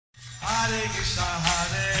Hare Krishna,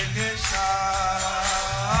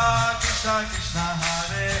 Krishna Krishna,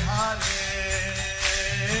 Hare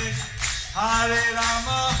Hare, Hare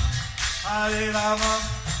Rama, Rama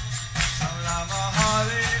Rama,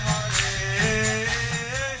 Hare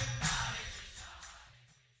Hare.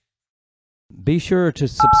 Be sure to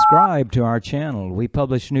subscribe to our channel. We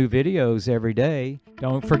publish new videos every day.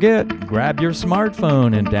 Don't forget, grab your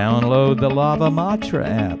smartphone and download the Lava Matra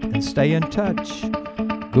app and stay in touch.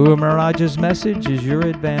 Guru Maharaj's message is your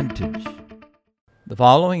advantage. The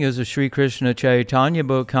following is a Sri Krishna Chaitanya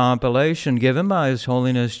book compilation given by His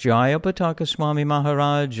Holiness Jayapataka Swami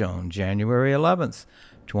Maharaj on January 11th,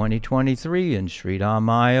 2023 in Sri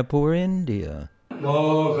Mayapur, India.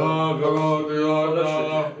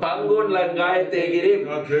 Pangun Langayate Girim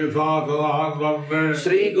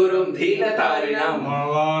Sri Gurum Dhinatarinam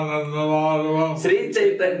Sri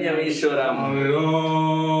Chaitanya Ishwaram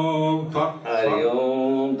Hari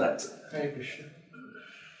Om Tat Sat. Hare Krishna.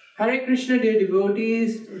 Hare Krishna, dear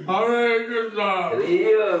devotees. Hare Krishna.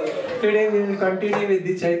 Today we will continue with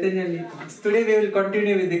the Today we will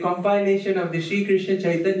continue with the compilation of the Sri Krishna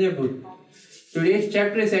Chaitanya book. Today's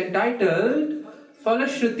chapter is entitled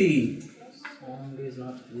Falashruti.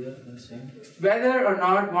 Whether or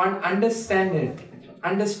not one understands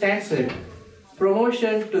it,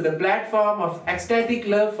 promotion to the platform of ecstatic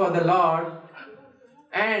love for the Lord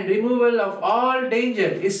and removal of all danger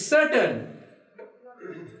is certain.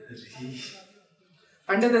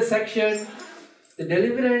 Under the section, the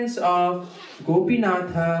deliverance of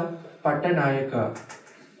Gopinatha Pattanayaka,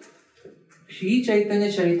 Sri Chaitanya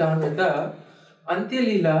Charitamrita, Antya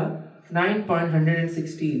Leela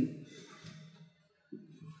 9.116.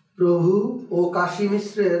 প্রভু ও কাশী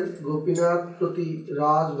মিশ্রের গোপীনাথ প্রতি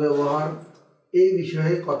রাজ ব্যবহার এই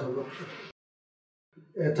বিষয়ে কথোপকথন।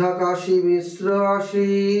 यथा काशी मिश्र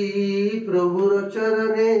आशी प्रभुर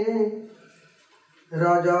चरणे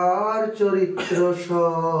राजार चरित्र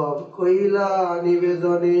सब कइला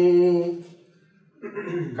निवेदने।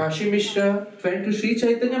 Kashi Mishra went to Sri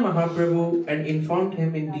Chaitanya Mahaprabhu and informed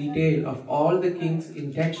him in detail of all the king's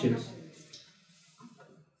intentions.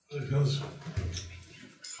 Because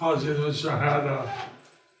Kashi Mishra had a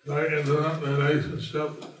very intimate relationship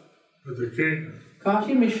with the king.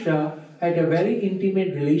 Kashi Mishra had a very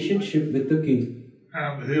intimate relationship with the king.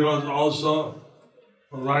 And he was also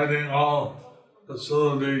providing all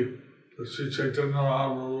facility to Sri Chaitanya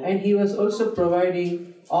Mahaprabhu. And he was also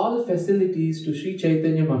providing all facilities to Sri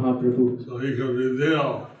Chaitanya Mahaprabhu. So he could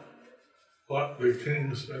reveal what the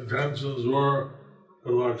king's intentions were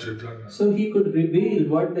to Lord Chaitanya. So he could reveal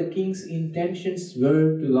what the king's intentions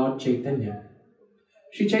were to Lord Chaitanya.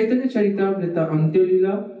 Sri Chaitanya Charitamrita Antya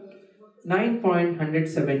Leela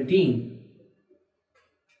 9.117.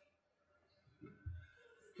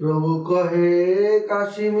 প্রভু কহে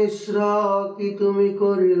কাশী মিশ্র কি তুমি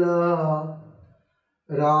করিলা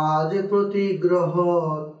রাজ প্রতিগ্রহ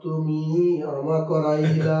তুমি আমা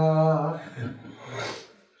করাইলা।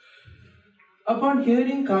 Upon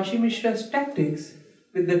hearing Kashi Mishra's tactics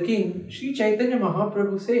with the king, Sri Chaitanya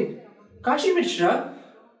Mahaprabhu said, Kashi Mishra,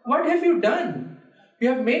 what have you done? You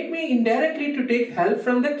have made me indirectly to take help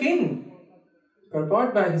from the king.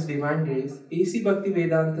 Purport by His Divine Grace, A.C.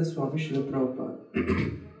 Bhaktivedanta Swami Srila Prabhupada.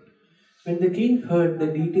 When the king heard the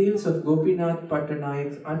details of Gopinath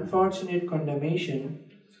Pattanayak's unfortunate condemnation,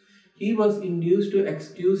 he was induced to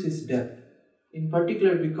excuse his death, in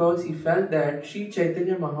particular because he felt that Sri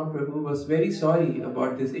Chaitanya Mahaprabhu was very sorry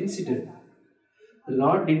about this incident. The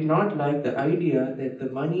Lord did not like the idea that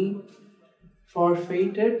the money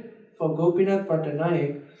forfeited for Gopinath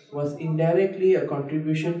Pattanayak was indirectly a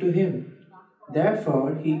contribution to him.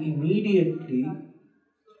 Therefore, he immediately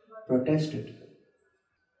protested.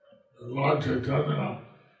 Lord Chaitanya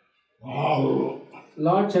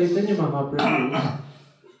Mahaprabhu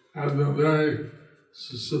has been very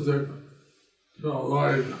specific to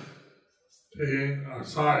avoid taking a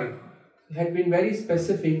side had been very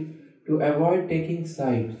specific to avoid taking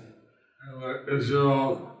sides in the issue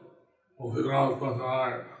of Gopinath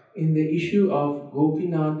Pattanayak. in the issue of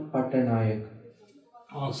Gopinath Pattanayak.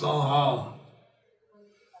 Somehow,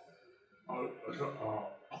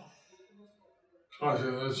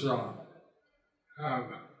 Kashi Mishra had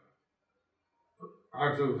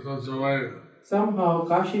acted in such a way Somehow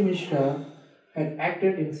Kashi Mishra had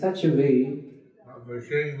acted in such a way that the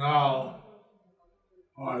king now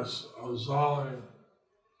was absolving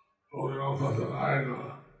Gopinath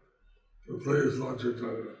Pattanayaka to please Lord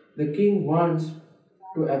Chaitanya. the king wants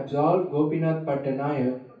to absolve Gopinath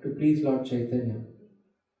Pattanayak to please Lord Chaitanya.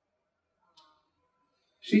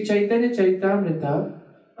 Sri Chaitanya Charitamrita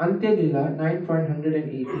Antya Leela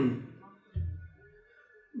 9.118.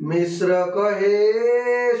 মিশ্র কহে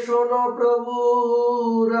শোনো প্রভু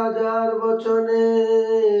রাজার বচনে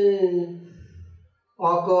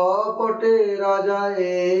অকপটে রাজা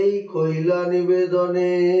এই কইলা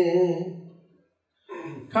নিবেদনে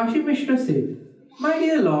Kashi Mishra said, "My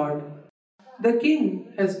dear Lord, the king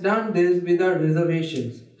has done this without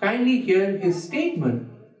reservations. Kindly hear his statement."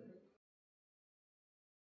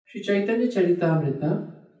 Sri Chaitanya Charitamrita,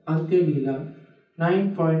 Antya Leela,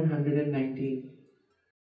 9.119.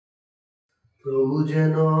 প্রভু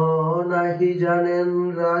যেন নাহি জানেন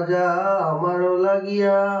রাজা আমারও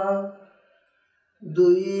লাগিয়া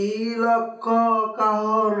 2,00,000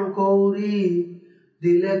 কাহন কৌরি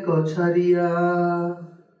দিলে কছারিয়া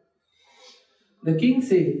The king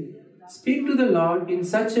said, "Speak to the Lord in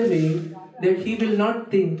such a way that he will not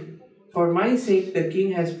think, for my sake the king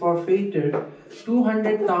has forfeited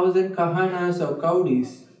 200,000 kahanas or kaudis."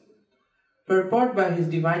 Purport by His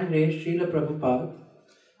Divine Grace Srila Prabhupada.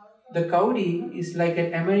 The kaudi is like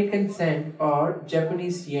an American cent or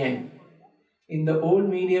Japanese yen. In the old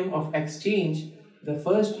medium of exchange, the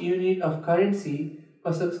first unit of currency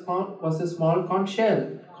was a small conch shell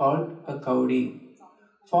called a kaudi.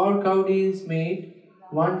 4 kaudis made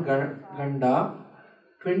 1 ganda,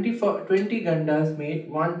 20 gandas made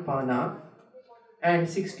 1 pana, and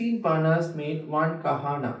 16 panas made 1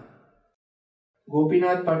 kahana.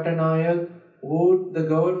 Gopinath Pattanayak owed the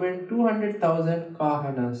government 200,000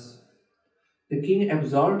 kahanas. The king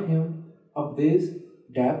absolved him of this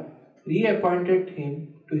debt, reappointed him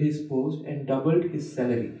to his post, and doubled his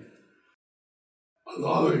salary.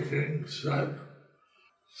 Another king said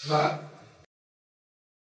that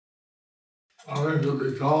nothing could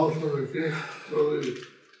be told to the king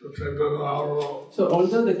to take them out of. So,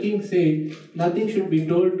 although the king said nothing should be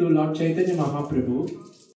told to Lord Chaitanya Mahaprabhu,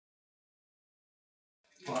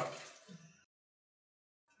 But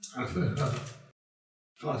I think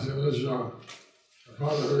Kashi Mishra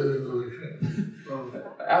probably reading to the king.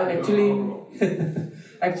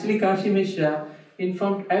 actually Kashi Mishra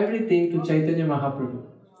informed everything to Chaitanya Mahaprabhu.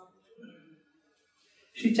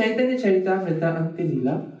 Sri Chaitanya Charitamrita Antya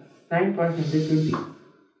Leela, 9.120.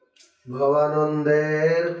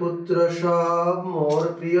 ভবানন্দের পুত্র সব মোর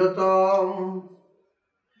প্রিয়তম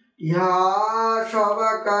ইহা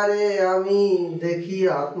সবাকারে আমি দেখি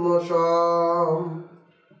আত্মসম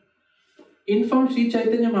Informed Sri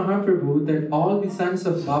Chaitanya Mahaprabhu that all the sons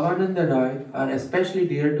of Bhavananda Rai are especially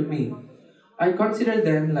dear to me. I consider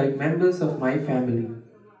them like members of my family.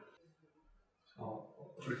 So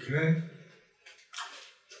the king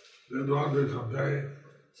didn't want to complain.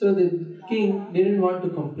 So the king didn't want to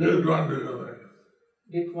complain. Didn't want to complain.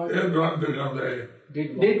 Didn't want to complain.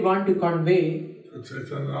 Did want to convey To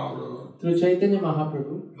Chaitanya Mahaprabhu through Chaitanya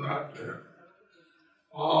Mahaprabhu that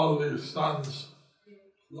all these sons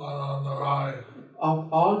of Rai of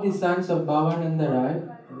all the sons of Bhavananda Rai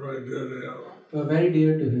are very dear to him. were very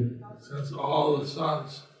dear to him. Since all the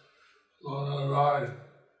sons of Rai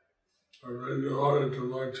are very devoted to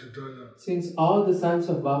Lord Chaitanya, Since all the sons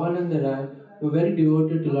of Bhavananda Rai were very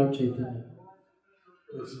devoted to Lord Chaitanya.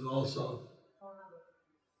 this is also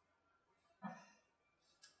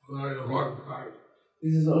a very important fact.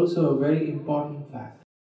 This is also a very important fact.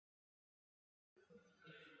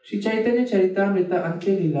 Sri Chaitanya Charitamrita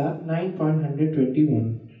Antya Leela 9.121.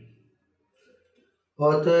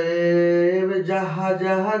 অতএব যাহা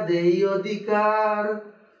যাহা দেই অধিকার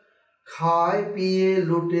খায় পিয়ে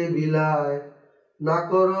লুটে বিলায় না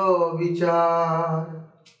করো বিচার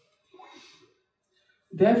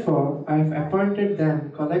Therefore, I have appointed them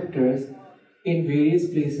collectors in various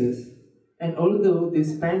places, and although they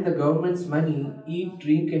spend the government's money, eat,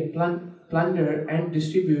 drink, and plunder and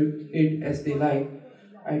distribute it as they like,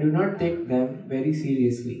 I do not take them very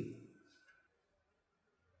seriously.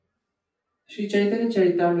 Sri Chaitanya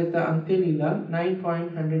Charitamrita Antya Leela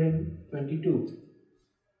 9.122.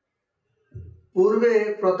 পূর্বে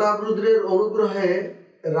প্রতাপরুদ্রের অনুগ্রহে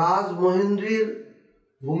রাজ মহেন্দ্রীর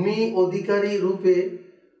ভূমি অধিকারী রূপে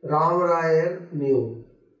রাম রায়ের নিয়োগ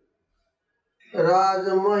রাজ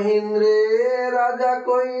মহেন্দ্রে রাজা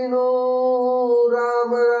কইনু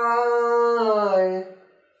রাম রায়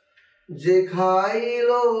যে খাইল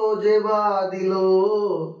যে বা দিল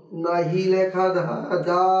নাহি লেখা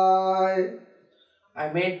যায় I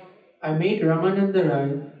made Ramananda Rai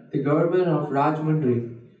the governor of Rajmundry.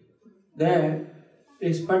 There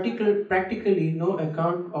is practically no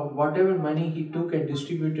account of whatever money he took and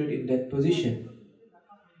distributed in that position.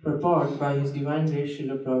 Purport by His Divine Grace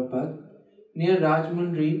Srila Prabhupada. Near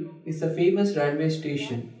Rajmundry is a famous railway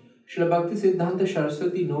station. Srila Bhakti Siddhanta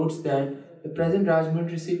Saraswati notes that the present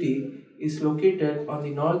Rajmundry city is located on the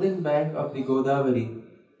northern bank of the Godavari.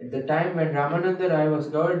 At the time when Ramananda Rai was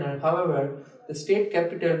governor, however, the state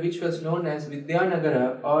capital, which was known as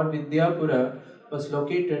Vidyanagara or Vidyapura, was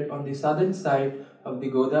located on the southern side of the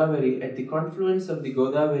Godavari at the confluence of the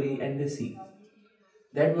Godavari and the sea.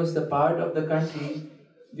 That was the part of the country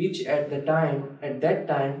which at that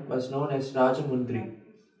time was known as Rajamundri.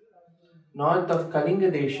 North of Kalinga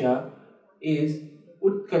Desha is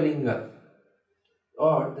Utkalinga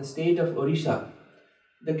or the state of Orissa.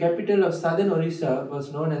 The capital of southern Orissa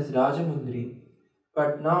was known as Rajamundri,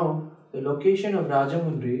 but now the location of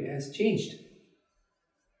Rajamundri has changed.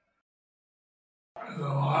 In the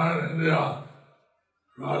modern India,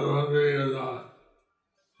 Rajamundri is a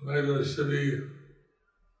major city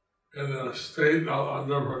in the state of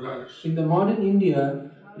Andhra Pradesh. In the modern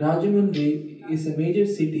India, Rajamundri is a major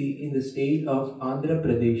city in the state of Andhra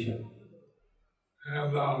Pradesh.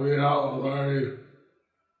 And we have a very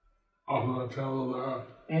opulent temple there.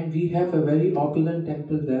 And we have a very opulent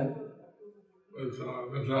temple there. With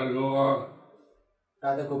Nitai Gaur,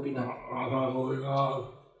 Radha Gopinath, Radha Gopinath,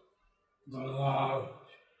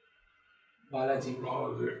 Balaji.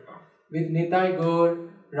 With Nitai Gaur,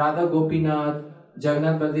 Radha Gopinath,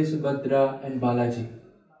 Jagannath Baldev Subhadra and Balaji.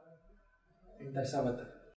 In Dasavatar.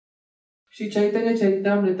 Shri Chaitanya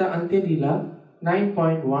Charitamrita Antya Leela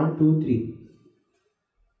 9.123.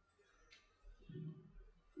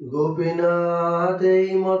 Gopinath এই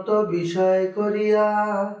মতো বিষয় করিয়া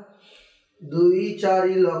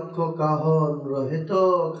 2-4 লক্ষ কাহন রহে তো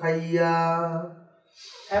খাইয়া.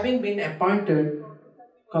 Having been appointed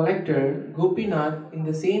collector, Gopinath in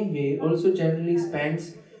the same way also generally spends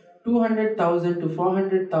 200,000 to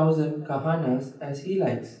 400,000 kahanas as he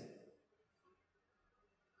likes.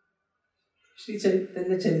 Shri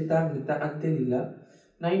Chaitanya Charitamrita Antya Leela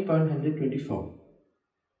 9.124.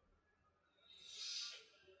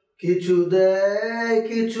 কিছু দেয়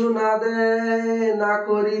কিছু না দেয় না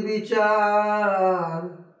করি বিচার,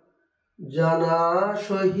 জানা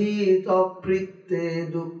সহিত অপৃত্যে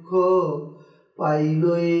দুঃখ পাইল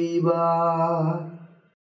এইবার.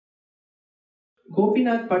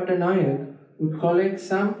 Gopinath Pattanayak would collect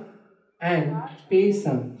some and pay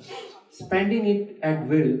some, spending it at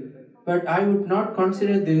will, but I would not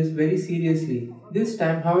consider this very seriously. This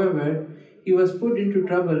time, however, he was put into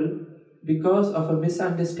trouble because of a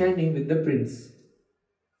misunderstanding with the prince.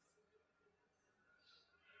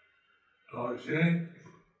 So the king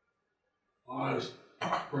was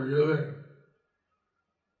forgiving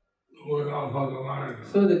Gopinath Pattanayak.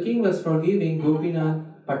 So the king was forgiving Gopinath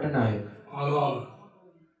Pattanayak, Although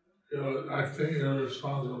he was acting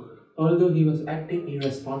irresponsibly. although he was acting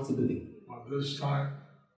irresponsibly. But this time,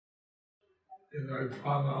 he made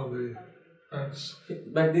fun of the prince.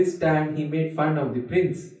 But this time he made fun of the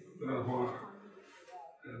prince. Therefore,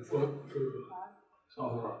 he was put to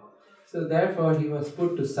suffer. So therefore he was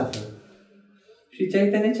put to suffer. Shri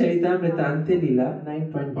Chaitanya Charitamrita Antya Leela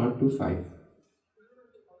 9.125.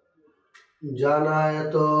 জানায়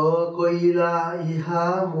তো কইলা ইহা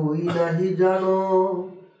মুই নাহি জানো,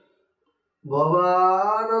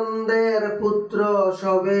 ভবানন্দের পুত্র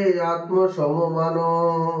সবে আত্মসমমানো.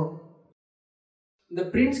 The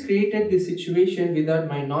prince created this situation without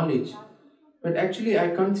my knowledge, but actually I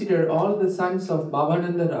consider all the sons of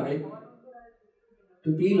Bhavananda Rai to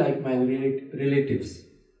be like my relatives.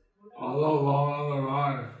 Although Bhavananda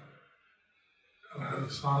Rai and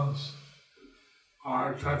his sons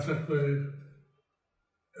are technically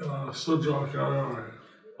in a Sudra category,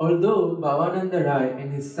 Although Bhavananda Rai and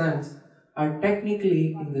his sons are technically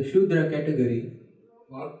in the Shudra category,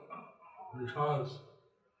 but because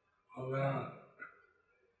of their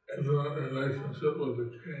intimate relationship with the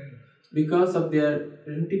king, because of their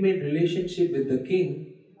intimate relationship with the king,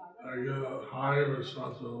 they get higher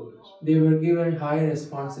responsibilities. they were given high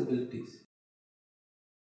responsibilities.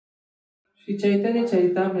 Shri Chaitanya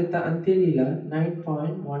Charitamrita Antya Leela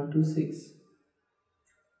 9.126.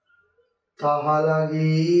 তাহা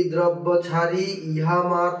লাগি দ্রব্য ছাড়ি ইহা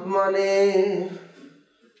মাত মানে,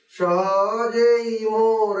 সহজেই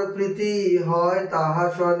মোর প্রীতি হয় তাহা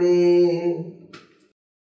শনে.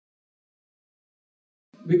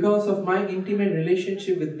 Because of my intimate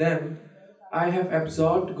relationship with them, I have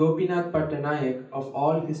absorbed Gopinath Pattanayak of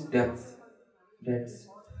all his debts.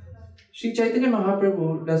 Shri Chaitanya Mahaprabhu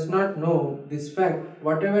does not know this fact.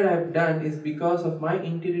 Whatever I have done is because of my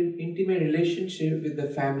intimate relationship with the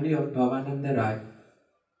family of Bhavananda Rai.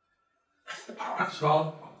 So,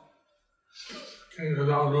 King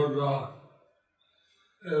Prataprutra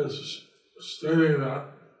is stating that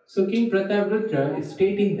So King Prataprudra is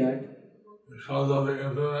stating that because of the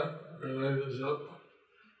intimate relationship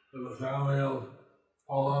with the family of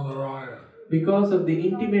Bhavananda Rai, Because of the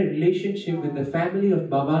intimate relationship with the family of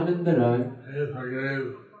Bhavananda Rai, he forgave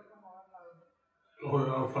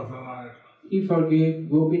he forgave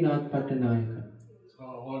Gopinath Pattanayaka. Gopinath Pattanayaka. So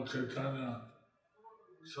Lord Chaitanya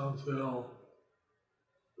shouldn't feel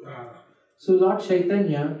bad. So Lord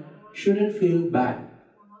Chaitanya shouldn't feel bad.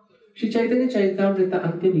 Shri Chaitanya Charitamrita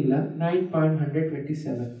Antyalila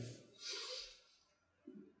 9.127.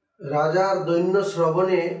 রাজার দৈন্য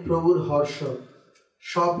শ্রবণে প্রভুর হর্ষ,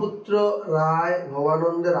 সপুত্র রায়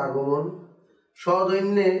ভবানন্দের আগমন,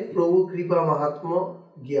 সদৈন্যে প্রভু কৃপা মাহাত্ম্য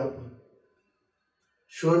জ্ঞাপন।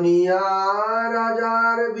 শুনিয়া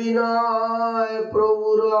রাজার বিনয়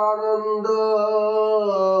প্রভুর আনন্দ,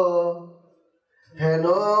 হেন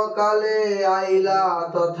কালে আইলা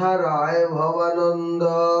তথা রায় Bhabananda.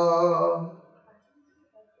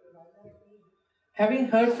 Having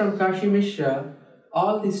heard from Kashi Mishra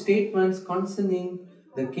all the statements concerning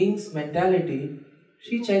the king's mentality,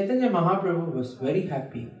 Sri Chaitanya Mahaprabhu was very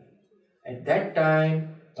happy. At that time,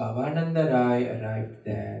 Bhavananda Rai arrived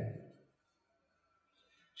there.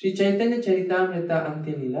 Sri Chaitanya Charitamrita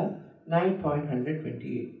Antyalila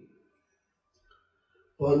 9.128.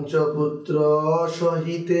 পঞ্চপুত্র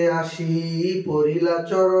সহিতে আসি পরিলা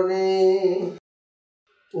চরণে,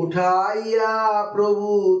 উঠাইয়া প্রভু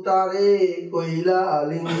তারে কইলা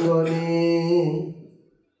লিঙ্গনে।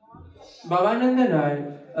 Bhavananda Rai,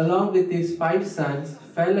 along with his 5 sons,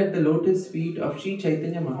 fell at the lotus feet of Sri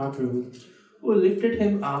Chaitanya Mahaprabhu, who lifted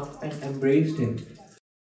him up and embraced him.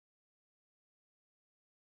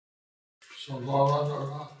 So Bhavananda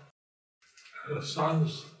and his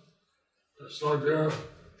sons are so dear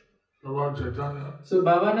to Lord Chaitanya. So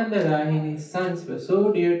Bhavananda Rai and his sons were so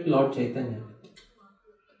dear to Lord Chaitanya.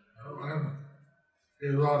 When he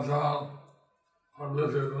bowed down or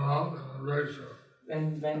lifted them up and embraced her.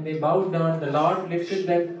 And when they bowed down, the Lord lifted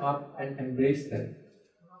them up and embraced them.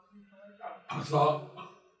 I thought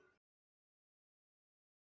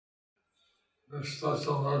this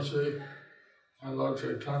special mercy by Lord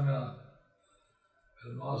Chaitanya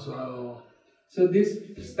is most valuable. So this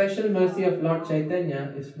special mercy of Lord Chaitanya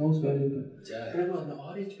is most valuable. Prabhu, on the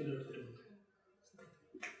orange pillar.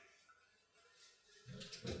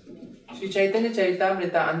 Sri Chaitanya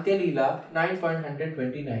Charitamrita Antyalila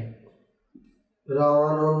 9.129.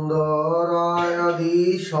 Ramananda রায় আদি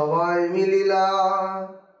সবাই মিলিলা,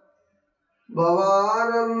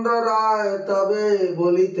 ভবানন্দ রায় তবে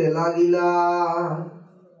বলিতে লাগিলা।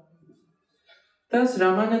 Thus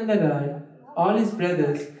Ramananda Rai, all his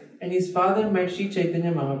brothers, and his father met Sri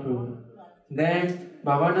Chaitanya Mahaprabhu. Then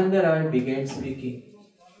Bhavananda Rai began speaking.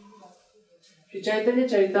 Sri Chaitanya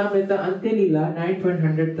Charitamrita Antyalila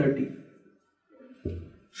 9.130.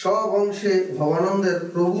 সব অংশে ভবানন্দের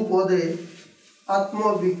প্রভু পদে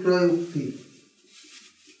আত্মবিক্রয় উক্তি।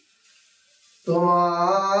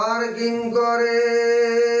 তোমার কিঙ্করে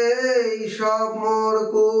সব মোর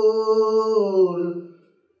কুল,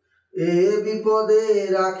 এ বিপদে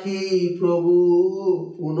রাখি প্রভু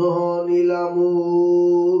পুনঃ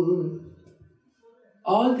নীলামূল।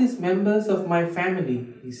 All these members of my family,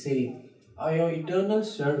 he said, are your eternal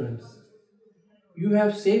servants. You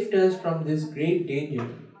have saved us from this great danger.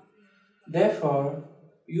 Therefore,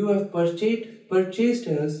 you have purchased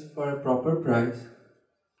us for a proper price.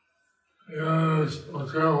 In this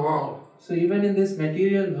material world, So even in this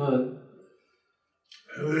material world,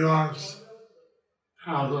 everyone's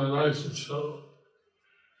has a relationship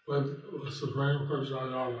with the Supreme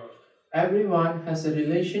Personality. everyone has a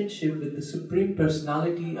relationship with the Supreme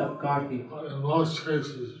Personality of Godhead. But in most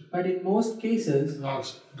cases, But in most cases,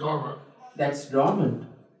 that's dormant. that's dormant.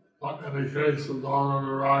 But in the case of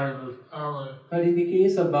Bhavananda Rai and his family, But in the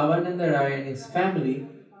case of Bhavananda Rai and his family,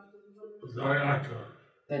 it's very active,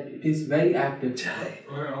 that it is very active.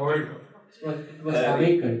 very awakened. It was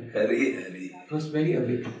awakened. Hari. It was very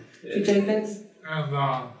awakened. Sri Chaitanya,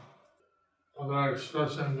 And they're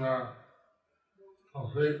expressing their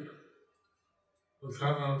complete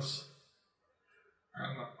dependence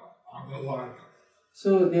and on the Lord. so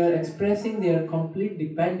they are expressing their complete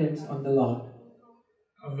dependence on the Lord.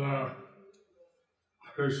 And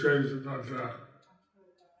appreciation that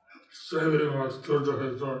saving was due to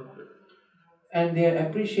his work. And they are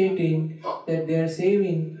appreciating that their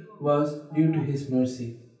saving was due to His mercy.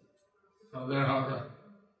 So they have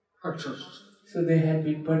purchased. So they had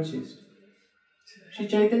been purchased. Sri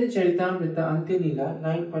Chaitanya Charitamrita Antyalila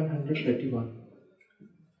 9.131.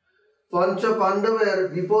 পঞ্চ পাণ্ডবের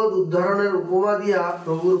বিপদ উদ্ধারণের উপমা দিয়া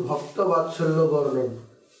প্রভুর ভক্ত বাৎসল্য বর্ণন।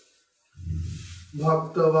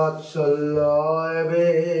 ভক্ত বাৎসল্য এবে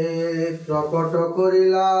প্রকট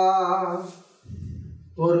করিলা,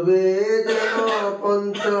 পূর্বে যেন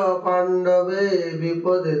পঞ্চ পাণ্ডবে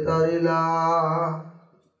বিপদে তারিলা।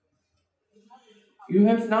 You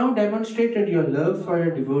have now demonstrated your love for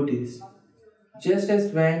your devotees, just as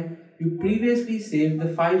when you previously saved the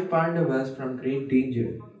 5 Pandavas from great danger.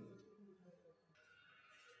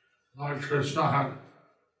 Lord Krishna had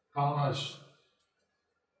promised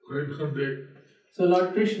Queen Kunti So Lord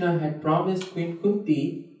Krishna had promised Queen Kunti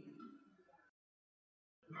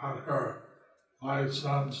that her 5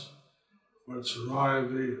 sons would survive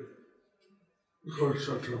the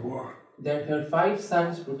Kurukshetra war. that her 5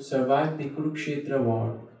 sons would survive the Kurukshetra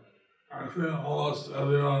war. I think almost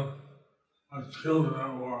everyone was killed in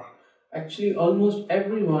that war. Actually, almost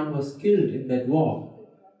everyone was killed in that war.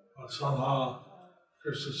 But somehow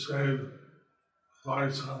Krishna saved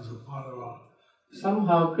 5 sons of Pandava.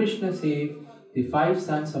 Somehow Krishna saved the 5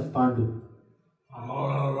 sons of Pandu.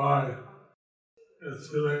 Bhavana Rai is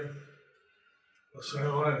feeling the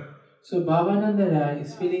same way. So Bhavananda Rai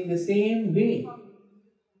is feeling the same way.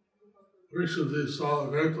 Recently saw the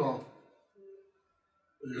Grateful,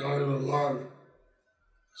 the guy in the Lord,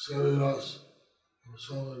 saving us from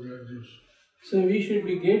so many dangers. So we should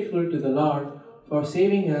be grateful to the Lord for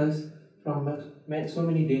saving us from so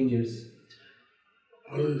many dangers.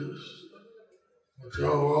 This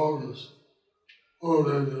material world is full of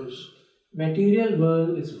dangers. Material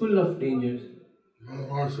world is full of dangers. By the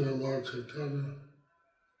mercy of Lord Chaitanya,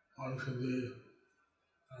 one can be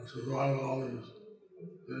and survive all these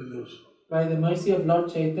dangers. By the mercy of Lord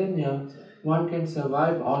Chaitanya, one can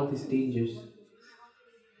survive all these dangers.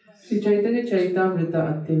 Sri Chaitanya Charitamrita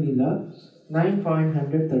Antya Leela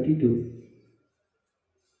 9.132.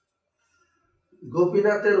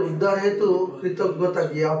 গোপীনাথের উদ্ধার হেতু কৃতজ্ঞতা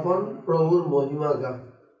জ্ঞাপন, প্রভুর মহিমা গান।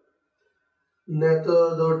 নেত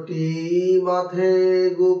দটি মাথে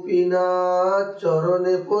গোপীনাথ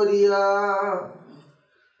চরণে পড়িয়া,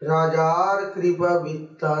 রাজার কৃপা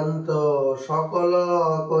বৃত্তান্ত সকল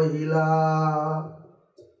কহিলা।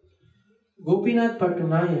 Gopinath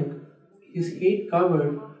Pattanayak, his head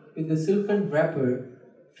covered with the silken wrapper,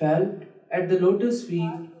 fell at the lotus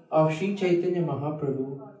feet of Sri Chaitanya Mahaprabhu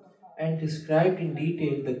and described in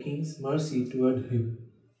detail the king's mercy toward him.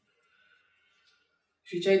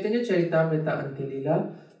 Sri Chaitanya Charitamrita Antya Leela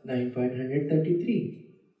 9.133.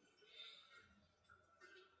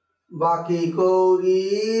 বাকি কৌরি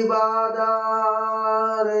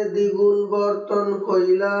বাদার দ্বিগুণ বর্তন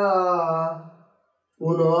কইলা,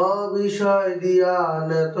 পুনঃ বিষয় দিয়া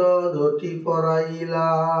নেত ধটি পরাইলা।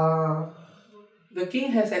 The king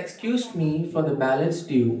has excused me for the balance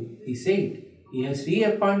due, he said. He has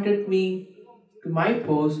reappointed me to my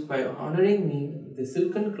post by honoring me with the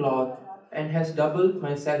silken cloth and has doubled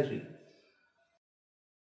my salary.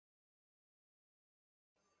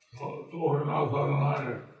 Gopinath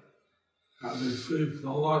Pattanayak had received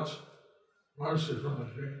so much mercy from the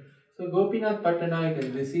king. So Gopinath Pattanayak has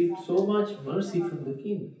received so much mercy from the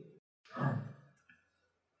king.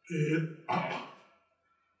 He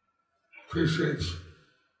appreciates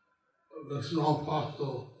this is all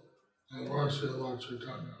possible by the mercy of Lord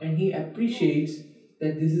Chaitanya. And he appreciates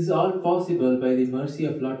that this is all possible by the mercy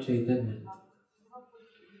of Lord Chaitanya.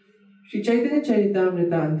 Sri Chaitanya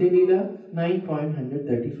Charitamrita Antya Leela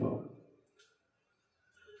 9.134.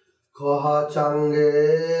 কহা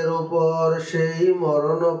চাঙ্গের উপর সেই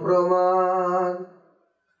মরণ প্রমাণ,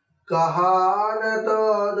 কাহা নেত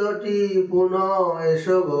দটি পুনঃ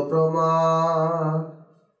এসব প্রমাণ।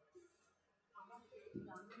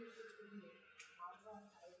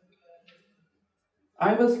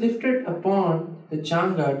 I was lifted upon the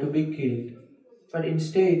Changa to be killed, but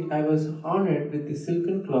instead I was honored with the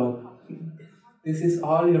silken cloth. This is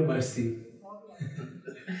all your mercy.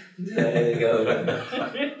 There you go.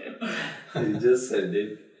 You just said it.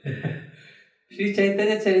 Sri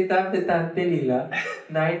Chaitanya Charitamrita Antya Leela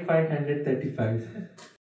 9.135.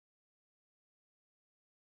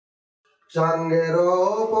 চাঙ্গের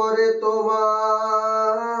পরে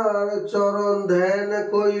তোমার চরণ ধ্যান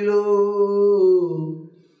কইলু,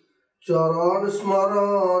 চরণ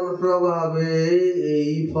স্মরণ প্রভাবে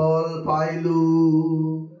এই ফল পাইলু।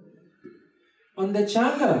 On the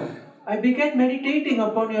Changa, I began meditating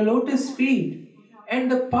upon your lotus feet, and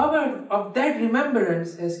the power of that remembrance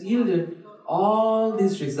has yielded all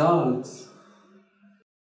these results.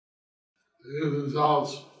 These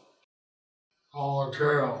results all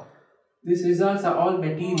material. These results are all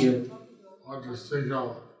material. What to think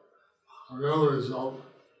of a real result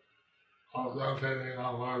of meditating on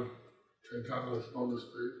Lord Chaitanya's lotus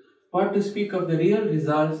feet. What to speak of the real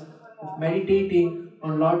results of meditating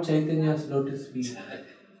on Lord Chaitanya's lotus feet.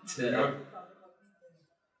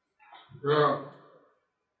 Real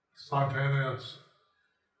spontaneous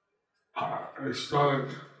ecstatic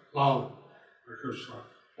love for Krishna.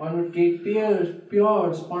 One would get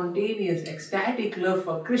pure, spontaneous, ecstatic love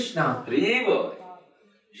for Krishna. Rivo.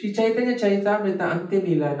 Sri Chaitanya Charitamrita Antya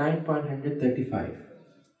Leela 9.135.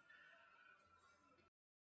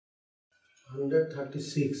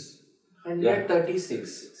 136.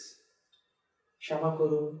 136. Shama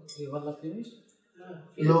Kuru. You want to finish?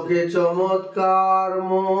 লোকে চমৎকার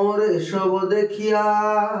মোর এসব দেখিয়া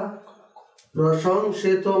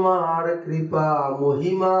প্রশংসে তোমার কৃপা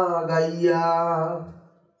মহিমা গাইয়া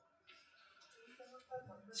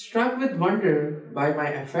Struck with wonder by my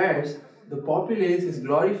affairs, the populace is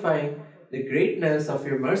glorifying the greatness of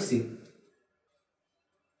your mercy.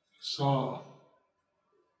 So,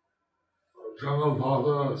 general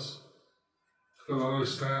populace could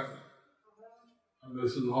understand, and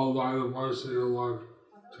this is all by the mercy of Lord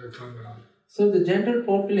Chaitanya. So the general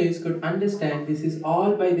populace could understand this is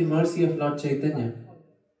all by the mercy of Lord Chaitanya.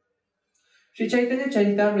 Sri Chaitanya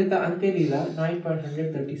Charitamrita Antya Leela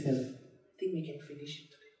 9.137. I think we can finish it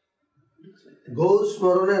today. Looks like that. Gour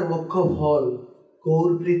স্মরণের মুখ্য ফল গৌর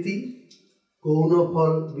প্রীতি গৌণ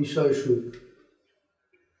ফল বিষয় সুখ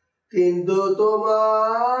কিন্তু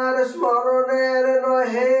তোমার স্মরণের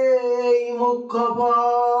নহে এই মুখ্য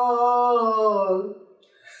ফল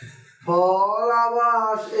ফল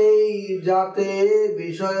আবাস এই যাতে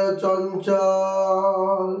বিষয়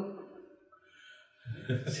চঞ্চল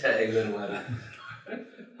Jai Guru Maharaj.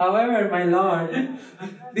 However, my Lord,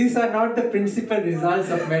 these are not the principal results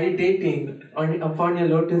of meditating upon your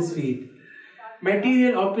lotus feet.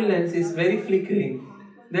 Material opulence is very flickering.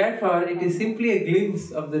 Therefore, it is simply a glimpse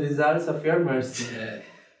of the results of your mercy.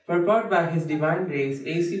 Purport by His Divine Grace,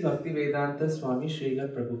 A.C. Bhaktivedanta Swami Srila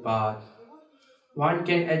Prabhupada. One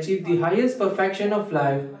can achieve the highest perfection of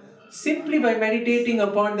life simply by meditating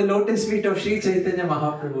upon the lotus feet of Sri Chaitanya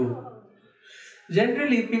Mahaprabhu.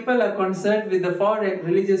 Generally, people are concerned with the four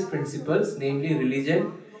religious principles, namely religion,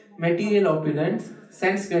 material opulence,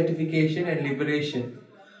 sense gratification, and liberation.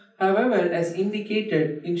 However, as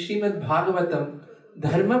indicated in Srimad Bhagavatam,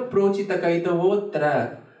 Dharma Prochita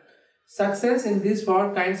Kaitavotra, success in these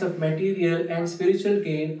four kinds of material and spiritual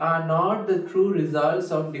gain are not the true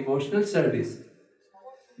results of devotional service.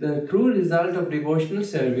 The true result of devotional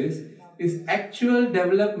service is actual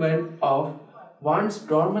development of one's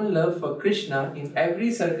dormant love for Krishna in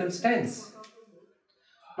every circumstance.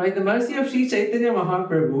 By the mercy of Sri Chaitanya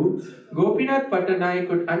Mahaprabhu, Gopinath Pattanai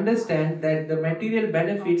could understand that the material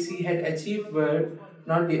benefits he had achieved were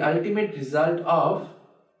not the ultimate result of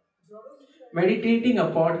meditating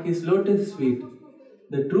upon his lotus feet.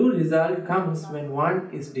 The true result comes when one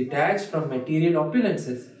is detached from material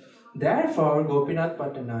opulences. Therefore, Gopinath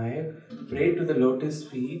Pattanai prayed to the lotus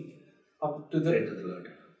feet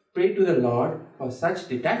pray to the Lord for such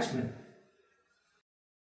detachment.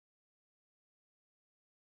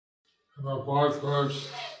 In the fourth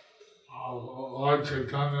verse of Lord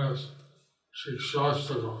Chaitanya's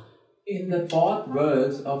Shikshastakam, In the fourth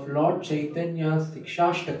verse of Lord Chaitanya's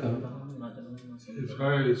Sikshashtakam, he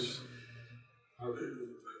prays that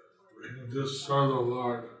we can just serve the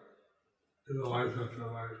Lord in the life after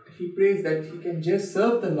life. he prays that he can just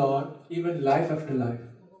serve the Lord even life after life.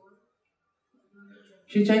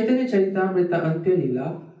 Sri Chaitanya Charitamrita Antya Leela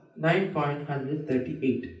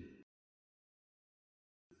 9.138.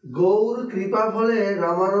 Gour কৃপা ফলে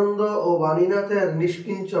রামানন্দ ও বাণীনাথের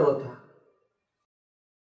নিষ্কিঞ্চনতা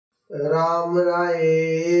রাম রায়ে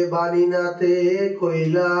বাণীনাথে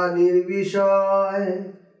কইলা নির্বিষয়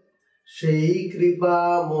সেই কৃপা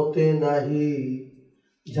মতে নাহি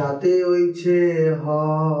যাতে হইছে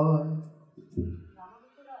হয়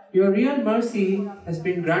Your real mercy has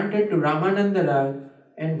been granted to Ramananda Rai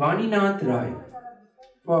and Vaninath Rai,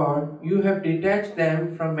 for you have detached them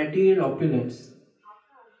from material opulence.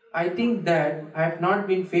 I think that I have not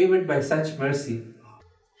been favored by such mercy.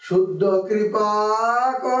 শুদ্ধ কৃপা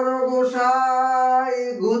কর গোসাই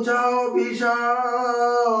গুছাও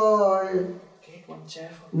বিষয়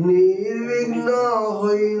নির্বিঘ্ন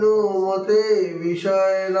হইল মতে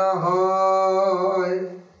বিষয় না হয়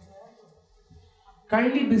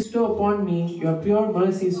Kindly bestow upon me your pure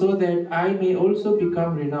mercy so that I may also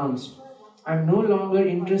become renounced. I am no longer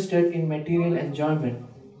interested in material enjoyment.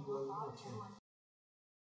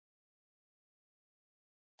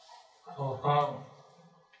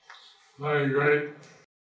 Very great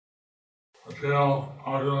material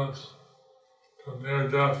opulence to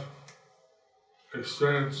near-death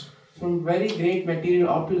experience, From very great material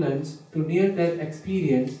opulence to near-death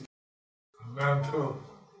experience, and then to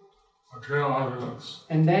material opulence.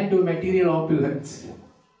 and then to material opulence.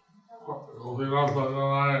 Gopinath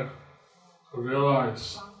Pattanai to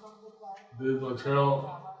realize these material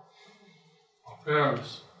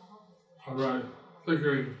affairs are very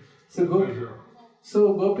flickering So, pleasure.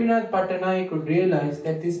 so Gopinath Pattanai could realize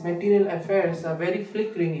that these material affairs are very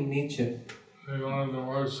flickering in nature. He wanted the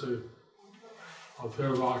mercy of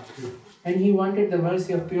pure bhakti And he wanted the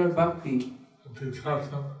mercy of pure bhakti and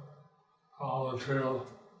detachment all material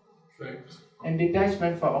things. and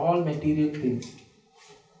detachment for all material things.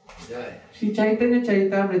 Jai. Sri Chaitanya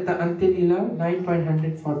Charitamrita Antyalila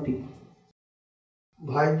 9.140.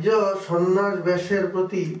 ভাজ্য সন্ন্যাস বেশের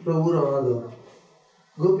প্রতি প্রভুর অনাদর।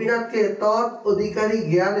 গোপীনাথকে তৎ অধিকারী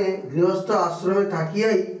জ্ঞানে গৃহস্থ আশ্রমে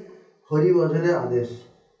থাকিয়াই হরিভজনের আদেশ।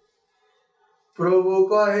 প্রভু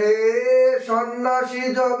কহে সন্ন্যাসী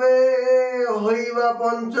যবে হইবা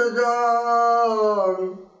পঞ্চজন,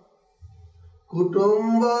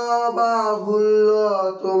 কুটুম্ব বাহুল্য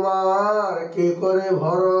তোমার কে করে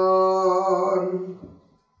ভরণ।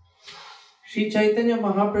 Sri Chaitanya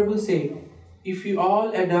Mahaprabhu said, if you all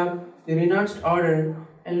adopt the renounced order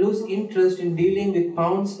and lose interest in dealing with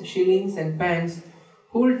pounds, shillings and pence,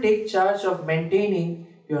 who will take charge of maintaining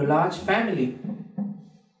your large family?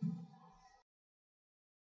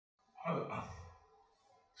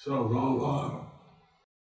 So Prabhupada,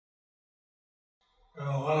 in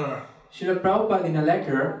a letter Srila Prabhupada in a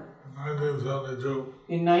letter in 1972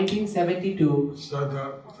 in 1972 said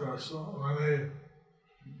that there are so many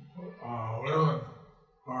women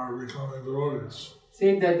who are becoming devotees,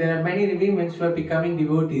 said that there are many women who are becoming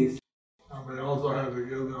devotees, and we also have to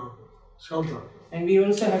give them shelter, and we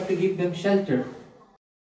also have to give them shelter.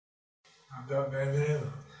 and that they need,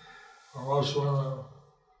 for most women,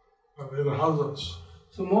 they need their husbands,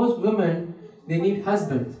 So most women, they need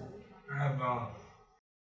husbands, and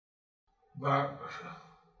that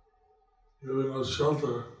giving us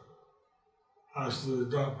shelter has to be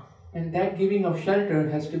done. and that giving of shelter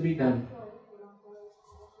has to be done.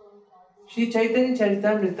 Sri Chaitanya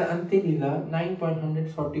Charitamrita Antyalila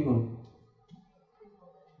 9.141.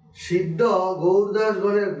 সিদ্ধ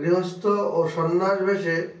গৌরদাসগণের গৃহস্থ ও সন্ন্যাস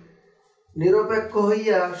বেশে নিরপেক্ষ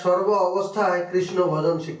হইয়া সর্ব অবস্থায় কৃষ্ণ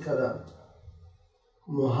ভজন শিক্ষাদান।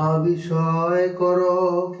 মহাবিষয় কর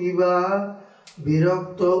কিবা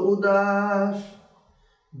বিরক্ত উদাস,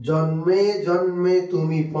 জন্মে জন্মে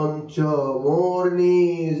তুমি পঞ্চ মোর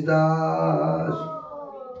নিজ Das.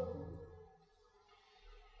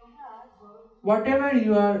 Whether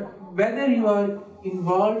you are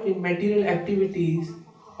involved in material activities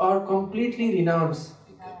or completely renounced,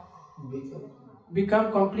 become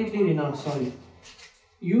completely renounced,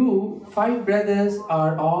 You, 5 brothers,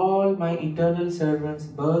 are all my eternal servants,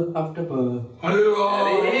 birth after birth.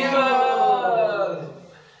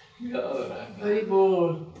 Very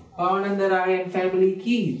bold. Bhavananda Rai and family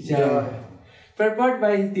ki jai. Purport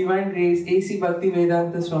by His Divine Grace A.C.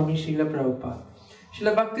 Bhaktivedanta Swami Srila Prabhupada.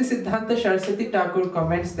 Srila Bhakti Siddhanta Saraswati Thakur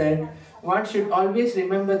comments that one should always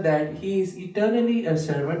remember that he is eternally a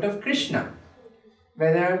servant of Krishna.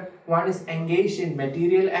 Whether one is engaged in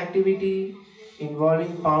material activity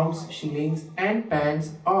involving pounds, shillings and pence,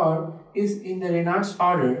 or is in the renounced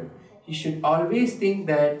order, he should always think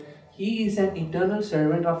that he is an eternal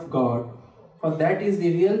servant of God, for that is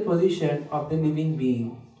the real position of the living being.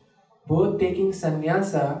 Both taking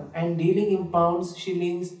sannyasa and dealing in pounds,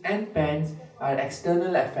 shillings and pence are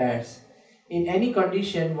external affairs. In any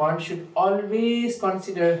condition, one should always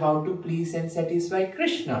consider how to please and satisfy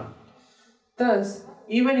Krishna. Thus,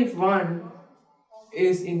 even if one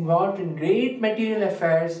is involved in great material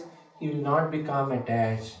affairs, he will not become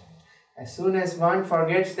attached. As soon as one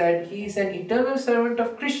forgets that he is an eternal servant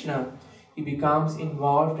of Krishna, he becomes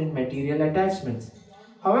involved in material attachments.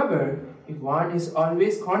 However, if one is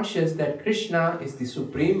always conscious that Krishna is the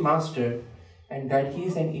Supreme Master and that he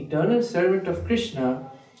is an eternal servant of Krishna,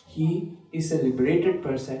 he is a liberated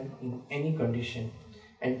person in any condition.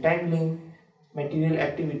 Entangling material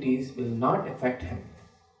activities will not affect him.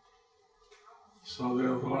 So the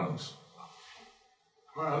importance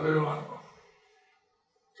for everyone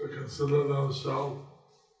to consider themselves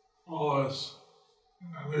always in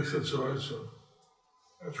any situation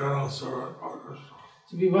eternal servant of Krishna.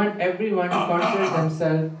 So we want everyone to consider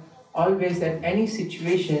themselves always at any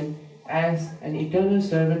situation as an eternal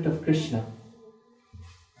servant of Krishna.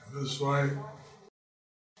 In this way,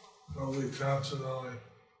 they'll be transcendently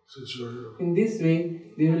situated. In this way,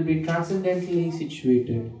 they will be transcendently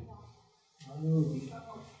situated.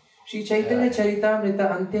 Sri Chaitanya Charitamrita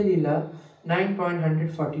Antyalila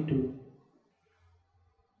 9.142.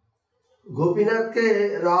 গোপীনাথকে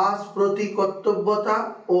রাস প্রতি কর্তব্যতা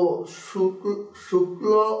ও শুক্ল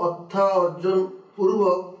অর্থা অর্জন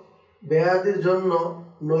পূর্বক ব্যায়াদের জন্য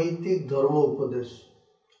নৈতিক ধর্ম উপদেশ।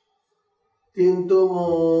 কিন্তু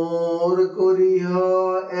মোর করিহ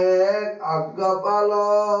এক আজ্ঞা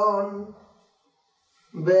পালন,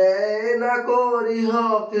 ব্যয় না করিহ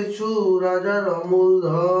কিছু রাজার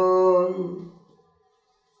মূলধন।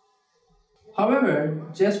 However,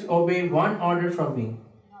 just obey one order from me.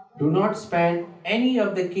 Do not spend any of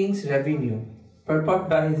the king's revenue. Purport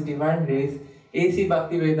by His Divine Grace, A.C.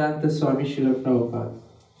 Bhaktivedanta Swami Srila Prabhupada.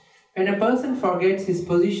 When a person forgets his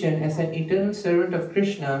position as an eternal servant of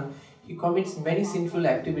Krishna, he commits many sinful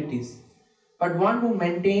activities. But one who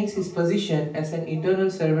maintains his position as an eternal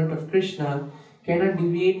servant of Krishna cannot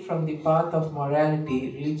deviate from the path of morality,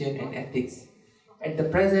 religion, and ethics. At the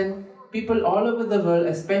present, people all over the world,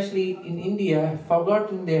 especially in India, have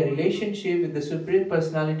forgotten their relationship with the Supreme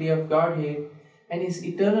Personality of Godhead and His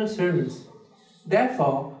eternal servants.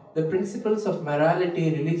 Therefore, the principles of morality,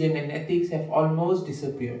 religion, and ethics have almost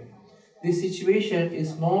disappeared. This situation is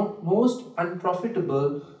most unprofitable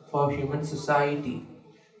for human society.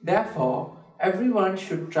 Therefore, everyone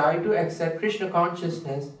should try to accept Krishna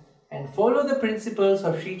consciousness and follow the principles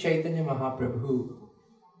of Sri Chaitanya Mahaprabhu.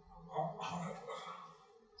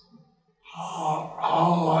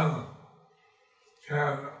 How one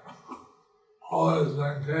can always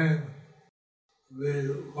maintain the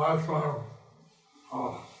platform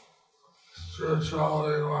of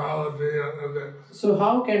spirituality, morality, and ethics. So,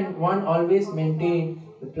 how can one always maintain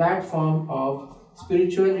the platform of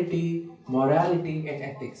spirituality, morality, and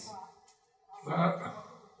ethics? That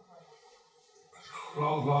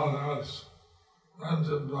Prabhupada has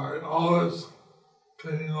mentioned by always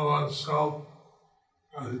thinking of oneself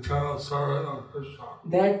as eternal servant of Krishna.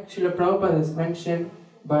 That Srila Prabhupada has mentioned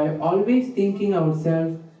by always thinking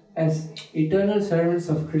ourselves as eternal servants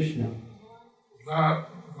of Krishna. That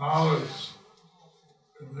knowledge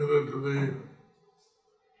is needed to be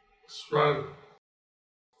spread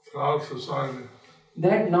throughout society.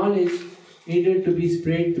 That knowledge needed to be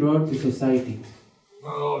spread throughout the society.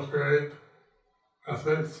 That will create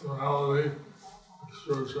ethics, morality, and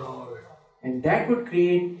spirituality. And that would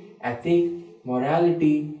create ethic,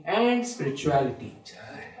 morality, and spirituality.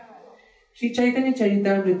 Sri Chaitanya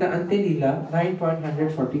Charitamrita Ante Leela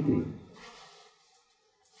 9.143.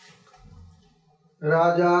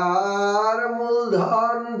 রাজার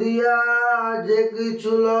মূলধন দিয়া যে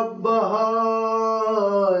কিছু লভ্য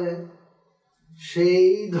হয়, সেই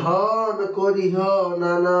ধন করিহ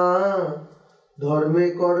নানা ধর্মে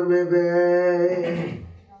কর্মে ব্যয়।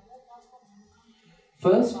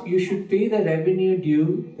 First, you should pay the revenue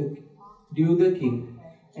due the king,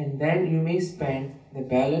 and then you may spend the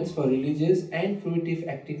balance for religious and fruitive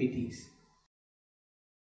activities.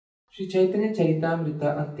 Sri Chaitanya Charitamrita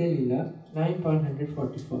Ante Leela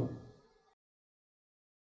 9.144.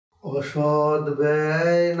 অসৎ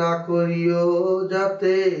ব্যয় না করিও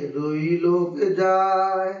যাতে দুই লোক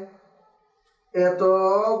যায়, এত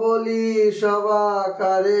বলি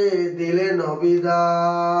সবাকারে দিলেন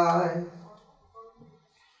বিদায়।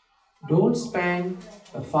 Don't spend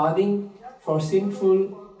a farthing for sinful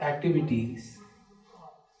activities,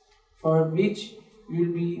 for which you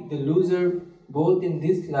will be the loser both in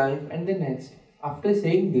this life and the next. After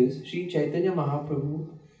saying this, Sri Chaitanya Mahaprabhu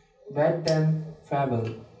bade them farewell.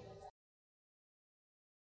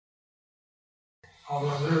 Out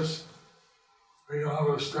of this, we can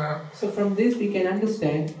understand So from this we can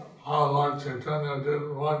understand how Lord Chaitanya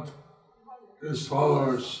didn't want his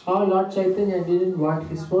followers how Lord Chaitanya didn't want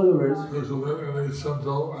his followers to commit any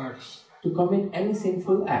sinful acts. to commit any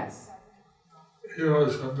sinful acts. He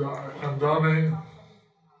was condoning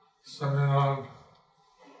spending on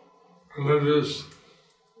religious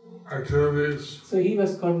activities, So he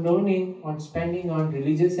was condoning on spending on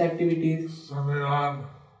religious activities, spending on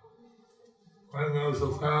maintenance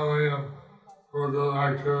of family and fruitive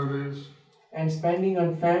activities, and spending on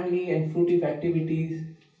family and fruitive activities,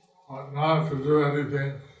 but not to do anything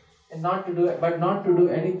and not to do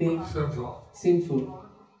anything sinful. sinful.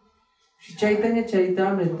 Sri Chaitanya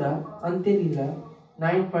Charitamrita Ante Leela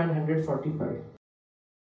 9.145.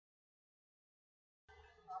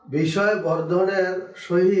 বিষয় বর্ধনের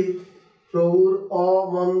সহিত প্রভুর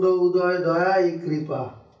অমন্দ উদয় দয়াই কৃপা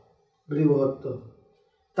বৃহত্ত,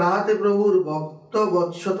 তাহাতে প্রভুর ভক্ত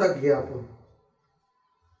বৎসতা জ্ঞাপন।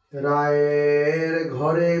 রায়ের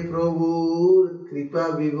ঘরে প্রভুর কৃপা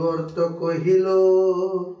বিবর্ত কহিল,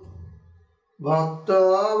 ভক্ত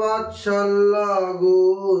বাৎসল্য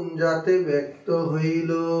গুণ যাতে ব্যক্ত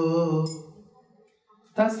হইল।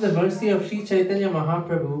 Thus the mercy of Sri Chaitanya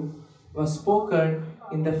Mahaprabhu was spoken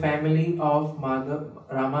in the family of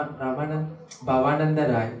Bhavananda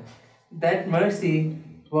Rai. That mercy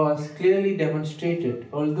was clearly demonstrated,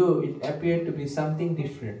 although it appeared to be something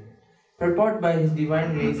different. Purport by His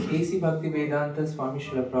Divine Grace A.C. Bhaktivedanta Swami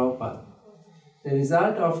Srila Prabhupada. The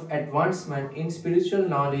result of advancement in spiritual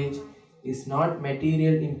knowledge is not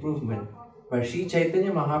material improvement, but Sri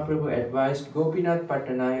Chaitanya Mahaprabhu advised Gopinath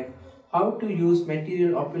Pattanayak how to use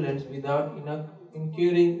material opulence without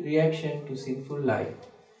incurring reaction to sinful life.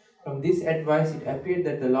 From this advice, it appeared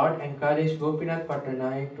that the Lord encouraged Gopinath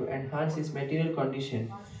Pattanayak to enhance his material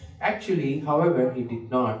condition. Actually, however, he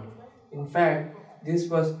did not. In fact, this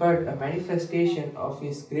was but a manifestation of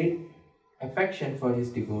his great affection for his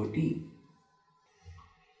devotee.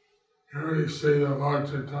 Here you see the Lord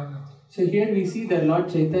Chaitanya. So here we see that Lord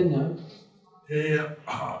Chaitanya, He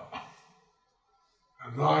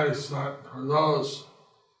advised that for those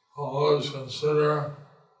who always consider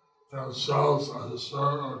themselves as a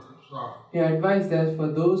servant of Krishna, he advised that for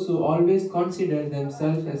those who always consider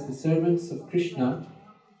themselves as the servants of Krishna,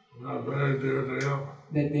 they are very dear to him,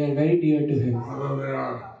 that they are very dear to him. whether they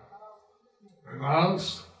are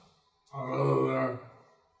renounced or whether they are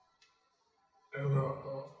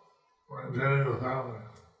maintaining the family.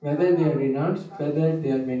 Whether they are renounced, whether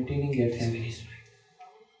they are maintaining their family.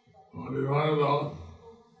 What do you want to know?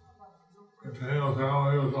 Maintaining the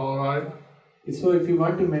family is all right, So if you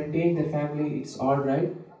want to maintain the family, it's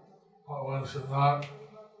alright. but one should not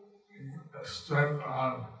spend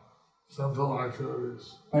on sinful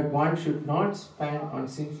activities. But one should not spend on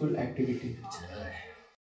sinful activities.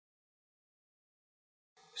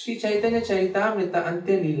 Sri Chaitanya Charitamrita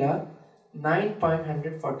Antya Leela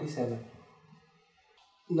 9.147.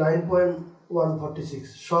 9.146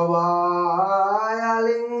 সবাই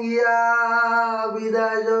আলিঙ্গিয়া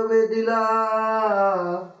বিদায় জবে দিলা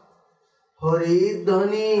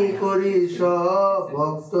হরিধ্বনি করি সব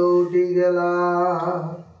ভক্ত উঠি গেলা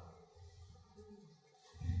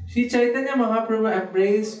Sri Chaitanya Mahaprabhu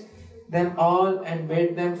embraced them all and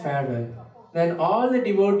bade them farewell. Then all the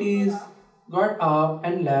devotees got up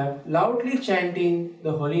and left, loudly chanting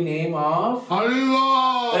the holy name of Haribo!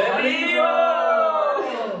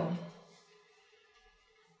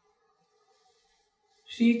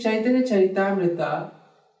 Sri Chaitanya Charitamrita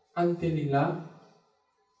Antya Leela.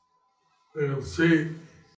 We can see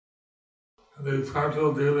in these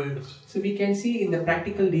practical dealings So we can see in the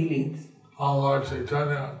practical dealings how Lord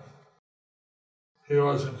Chaitanya, he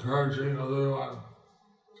was encouraging everyone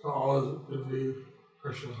to always be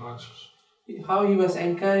Krishna conscious. how he was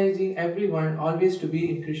encouraging everyone always to be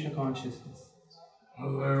in Krishna consciousness.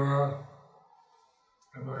 Whether they were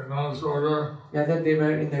in the renounced order Whether they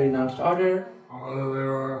were in the renounced order or whether they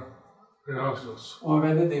were grihasthas. or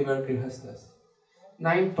whether they were grihasthas.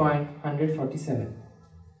 9.147.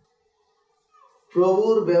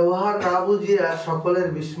 প্রভুর ব্যবহার না বুঝিয়া সকলের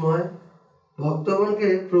বিস্ময় ভক্তগণকে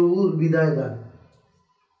প্রভুর বিদায় দান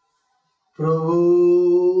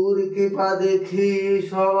প্রভুর কৃপা দেখি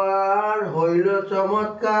সবার হইল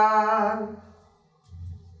চমৎকার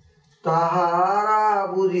তাহারা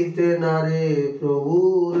বুঝিতে না রে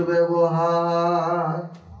প্রভুর ব্যবহার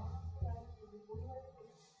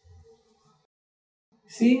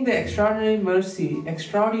Seeing the extraordinary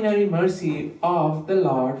mercy of the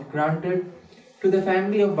Lord granted to the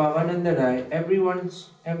family of Bhavananda Rai, everyone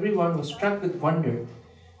was struck with wonder.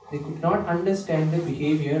 They could not understand the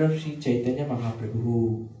behavior of Sri Chaitanya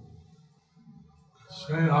Mahaprabhu.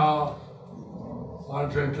 See how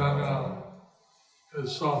Lord Chaitanya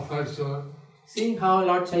is so affectionate Seeing how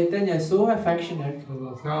Lord Chaitanya is so affectionate to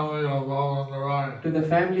the family of Bhavananda Rai. to the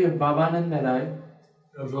family of Bhavananda Rai,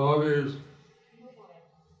 The devotees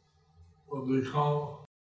will become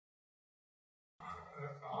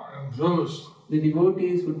enthused the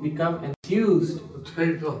devotees would become enthused to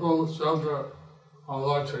take the full shelter of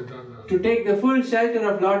Lord Chaitanya. to take the full shelter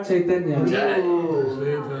of Lord Chaitanya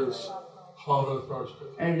Receive his causeless mercy.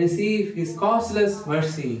 and receive his causeless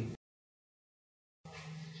mercy.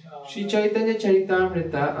 Sri Chaitanya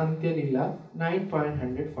Charitamrita Antya Leela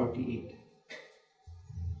 9.148.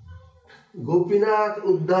 Gopinath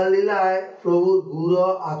উদ্ধার লীলায় প্রভুর গূঢ়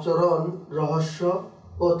আচরণ রহস্য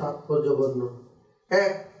ও তাৎপর্যপূর্ণ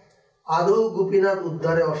এক আদৌ গোপীনাথ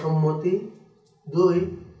উদ্ধারে অসম্মতি দুই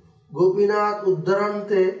গোপীনাথ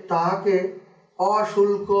উদ্ধারান্তে তাহাকে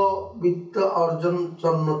অশুল্ক বিত্ত অর্জন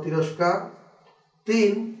জন্য তিরস্কার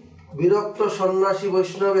তিন বিরক্ত সন্ন্যাসী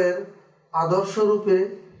বৈষ্ণবের আদর্শরূপে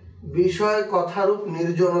বিষয় কথারূপ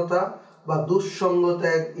নির্জনতা বা দুঃসঙ্গ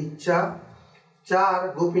ত্যাগ ইচ্ছা চার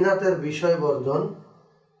গোপীনাথের বিষয় বর্জন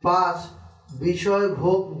পাঁচ বিষয়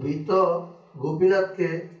ভোগ ভীত গোপীনাথকে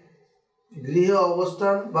গৃহ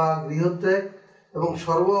অবস্থান বা গৃহত্যাগ এবং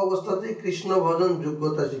সর্ব অবস্থাতেই কৃষ্ণ ভজন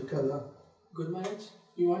যোগ্যতা শিক্ষা দান Good Maharaj,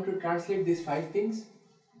 you want to translate these 5 things?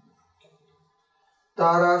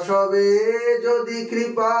 তারা সবে যদি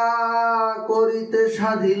কৃপা করিতে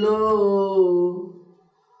সাধিল,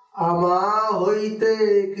 আমা হইতে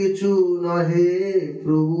কিছু নহে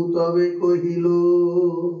প্রভু তবে কহিল।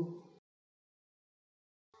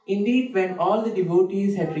 Indeed, when all the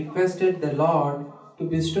devotees had requested the Lord to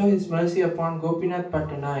bestow his mercy upon Gopinath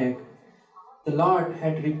Pattanayak, the Lord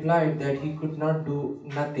had replied that he could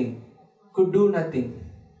do nothing.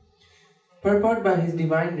 Purport by His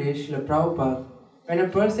Divine Grace, Srila Prabhupada, when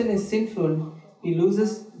a person is sinful, he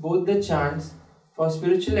loses both the chance for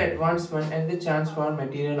spiritual advancement and the chance for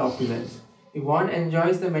material opulence. If one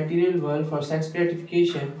enjoys the material world for sense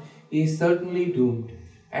gratification, he is certainly doomed.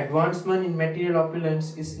 Advancement in material opulence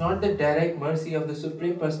is not the direct mercy of the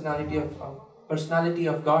Supreme Personality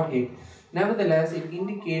of Godhead. Nevertheless, it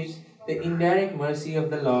indicates the indirect mercy of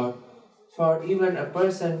the Lord. For even a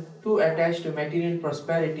person too attached to material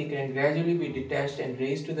prosperity can gradually be detached and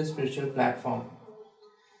raised to the spiritual platform.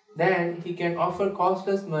 Then he can offer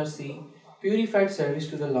costless mercy, purified service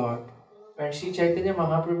to the Lord. When Sri Chaitanya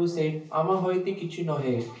Mahaprabhu said, "Ama hoite kichu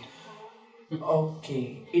nohe," okay,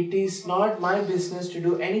 it is not my business to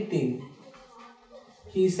do anything.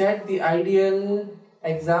 He set the ideal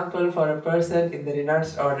example for a person in the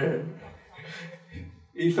renounced order.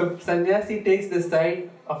 If a sannyasi takes the side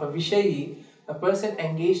of a Vishayi, a person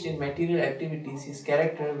engaged in material activities, his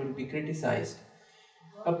character will be criticized.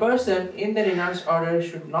 A person in the renounced order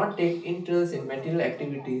should not take interest in material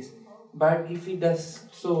activities, but if he does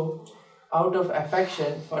so out of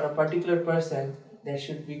affection for a particular person, that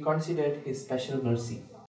should be considered his special mercy.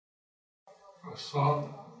 So,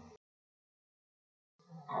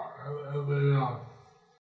 in the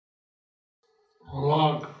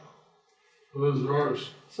prologue to this verse,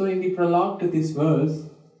 So in the prologue to this verse,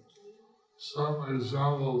 some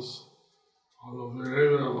examples of the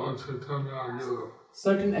behavior of Lord Chaitanya are given.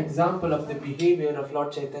 certain example of the behavior of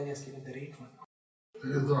Lord Chaitanya is given, the right one.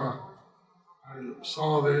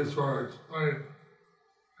 Some of these were explained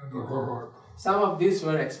in the purport. Some of these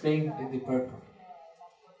were explained in the purport.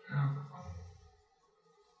 And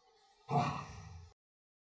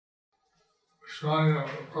showing a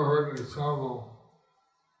perfect example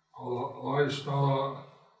of a Vaishnava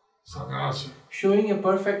sannyasi. Showing a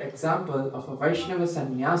perfect example of a Vaishnava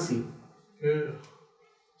sannyasi, He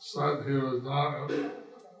said he would not be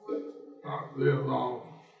involved.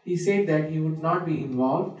 he said that he would not be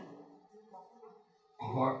involved,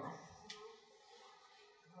 but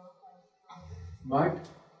but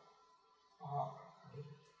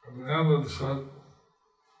at the end it said,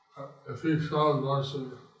 if he shows mercy,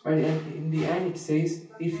 in the end it says,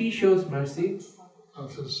 if he shows mercy,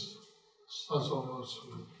 that's his special mercy.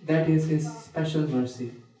 that is his special mercy.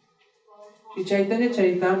 Sri Chaitanya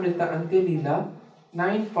Charitamrita Antya Leela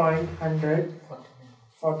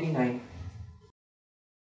 9.149.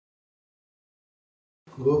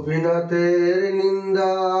 গোপীনাথের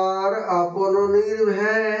নিন্দার আপন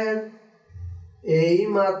নির্ভেদ, এই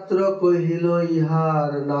মাত্র কহিল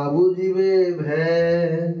ইহার না বুঝিবে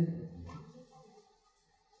ভেদ।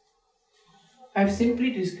 I have simply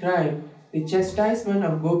described the chastisement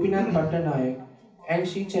of Gopinath Pattanayak and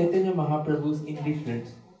Sri Chaitanya Mahaprabhu's indifference.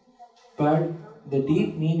 But the deep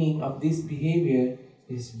meaning of this behavior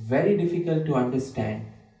is very difficult to understand.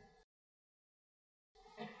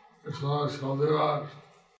 Because Kaldirat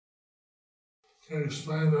can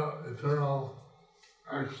explain the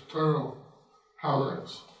external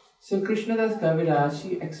happenings. So Krishnadas Kaviraj,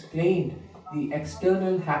 he explained the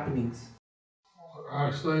external happenings.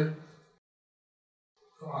 Actually,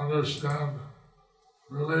 to understand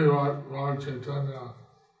really what Lord Chaitanya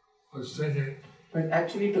was thinking, But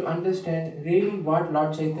actually to understand really what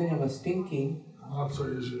Lord Chaitanya was thinking not so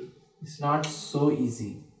easy. is not so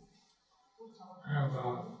easy. And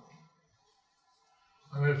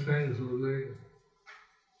many things were being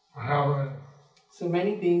happening. So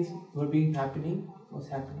many things were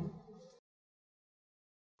happening.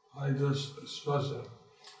 Like this expression,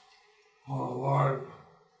 Lord,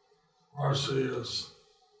 mercy is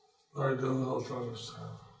very difficult to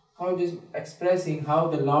understand. How just expressing how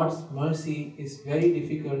the Lord's mercy is very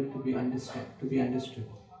difficult to be understood.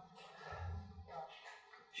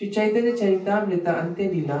 Sri Chaitanya Charitamrita Antya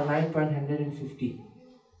Leela 9.150.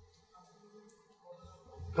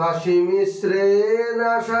 Kashi মিশ্রে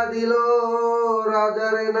নাশা দিল,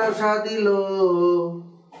 রাজারে নাশা দিল,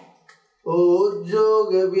 ও যোগ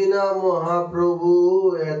বিনা মহাপ্রভু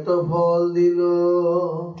এত ফল দিল।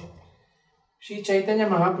 Sri Chaitanya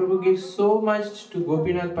Mahaprabhu gives so much to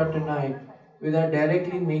Gopinath Pattanayak without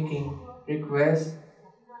directly making requests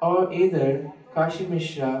or either Kashi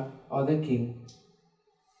Mishra or the king.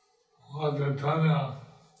 Lord Chaitanya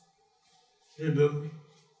he didn't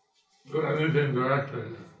do anything directly.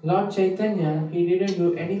 Lord Chaitanya, he didn't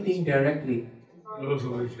do anything directly, Either to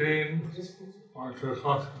the king or to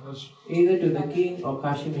Kashi Mishra. either to the king or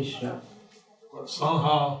Kashi Mishra. But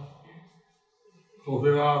somehow,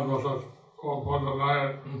 Gopinath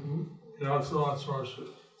Patanayak, he had so much mercy.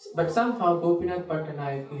 But somehow Gopinath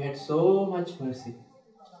Patanayak, he had so much mercy.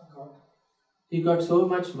 He got so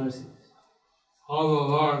much mercy. How the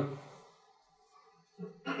Lord,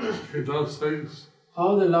 he does things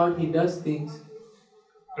How the Lord, he does things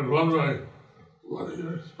in one way, what do you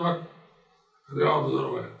expect in the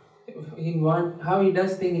opposite way? in one, how he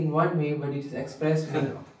does things in one way, but it is expressed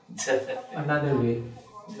in another way.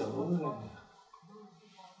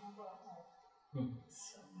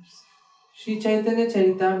 Sri Chaitanya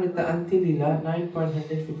Charitamrita Antilila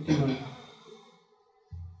 9.151.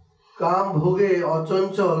 কাম ভোগে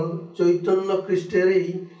অচঞ্চল চৈতন্য খ্রিস্টেরই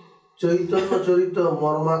চৈতন্য চরিত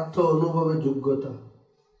মর্মার্থ অনুভবে যোগ্যতা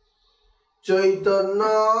চৈতন্য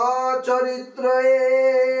চরিত্র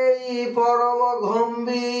এই পরম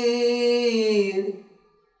গম্ভীর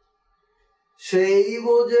সেই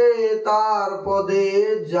বোঝে তার পদে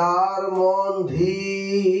যার মন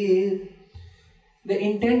ধীর The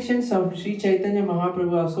intentions of Sri Chaitanya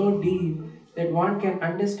Mahaprabhu are so deep that one can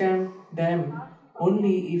understand them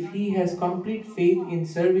only if he has complete faith in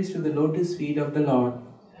service to the lotus feet of the Lord.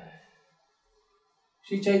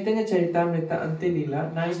 Sri Chaitanya Charitamrita Antilila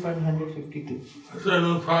 9.152. I say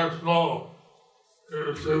the facts slow.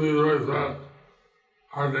 You say these words that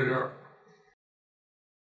hard to hear.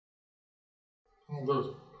 Just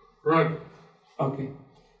read. Okay.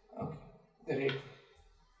 The rate.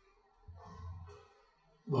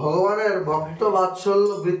 ভগবানের ভক্ত বাৎসল্য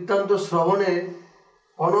বৃত্তান্ত শ্রবণে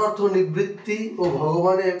অনর্থ নিবৃত্তি ও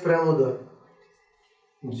ভগবানে প্রেমোদয়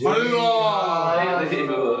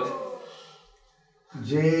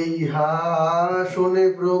যে ইহা শোনে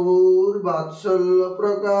প্রভুর বাৎসল্য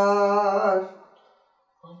প্রকাশ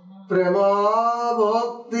প্রেম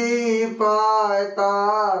ভক্তি পায়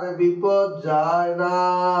তার বিপদ যায় না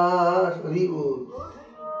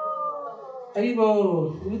Haribol,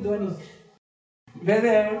 Udvani.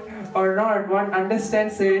 Whether or not one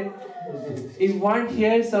understands it, if one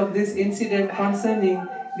hears of this incident concerning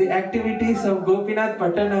the activities of Gopinath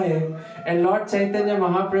Patanayak and Lord Chaitanya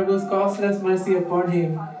Mahaprabhu's causeless mercy upon him,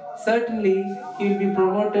 certainly he will be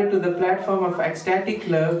promoted to the platform of ecstatic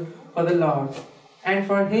love for the Lord, and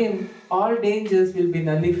for him all dangers will be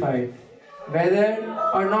nullified. Whether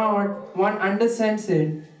or not one understands it,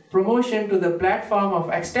 promotion to the platform of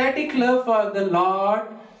ecstatic love for the Lord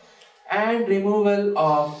and removal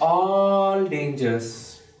of all dangers.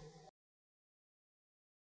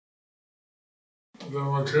 The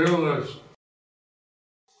materialists,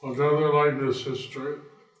 whether they like this history,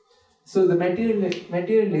 So the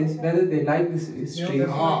materialists, whether they like this history,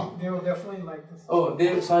 They will definitely like this. oh, they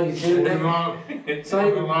will will not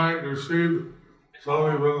sorry, like receive so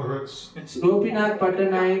many benefits. Gopinath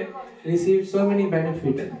Patanayak received so many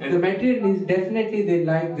benefits. The materialists definitely they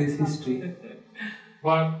like this history,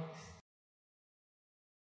 But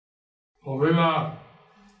Gopinath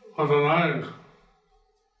Patanayak,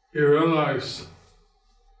 he realized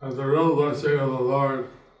that the real blessing of the Lord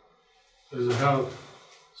is to have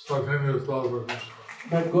spontaneous love for Krishna.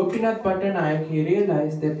 but Gopinath Patanayak he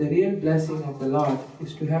realized that the real blessing of the Lord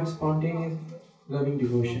is to have spontaneous loving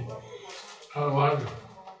devotion. And one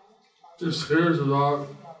just hears about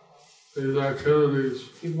these activities,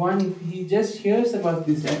 If he just hears about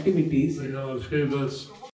these activities, they can achieve this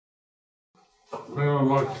prema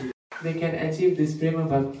bhakti. they can achieve this prema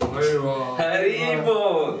bhakti.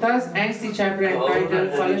 Haribol. Thus ends the chapter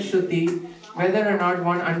entitled Falashruti. Whether or not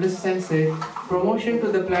one understands it, promotion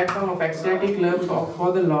to the platform of ecstatic love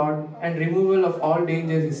for the Lord and removal of all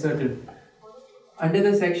dangers is certain. Under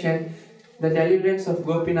the section, the deliverance of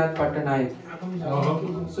Gopinath Patanayak.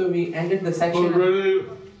 So we ended the So section. ready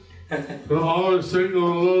to always think of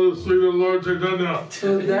the lotus feet of Lord Chaitanya.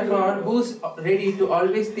 So therefore, who's ready to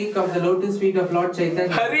always think of the lotus feet of Lord Chaitanya?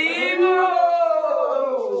 Haribol.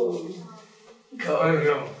 Thank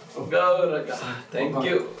you. Gauraka. Thank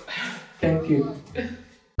you. Thank you.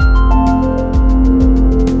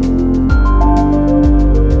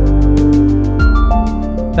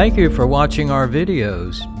 Thank you for watching our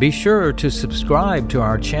videos. Be sure to subscribe to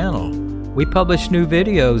our channel. We publish new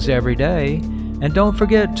videos every day, and don't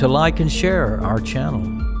forget to like and share our channel.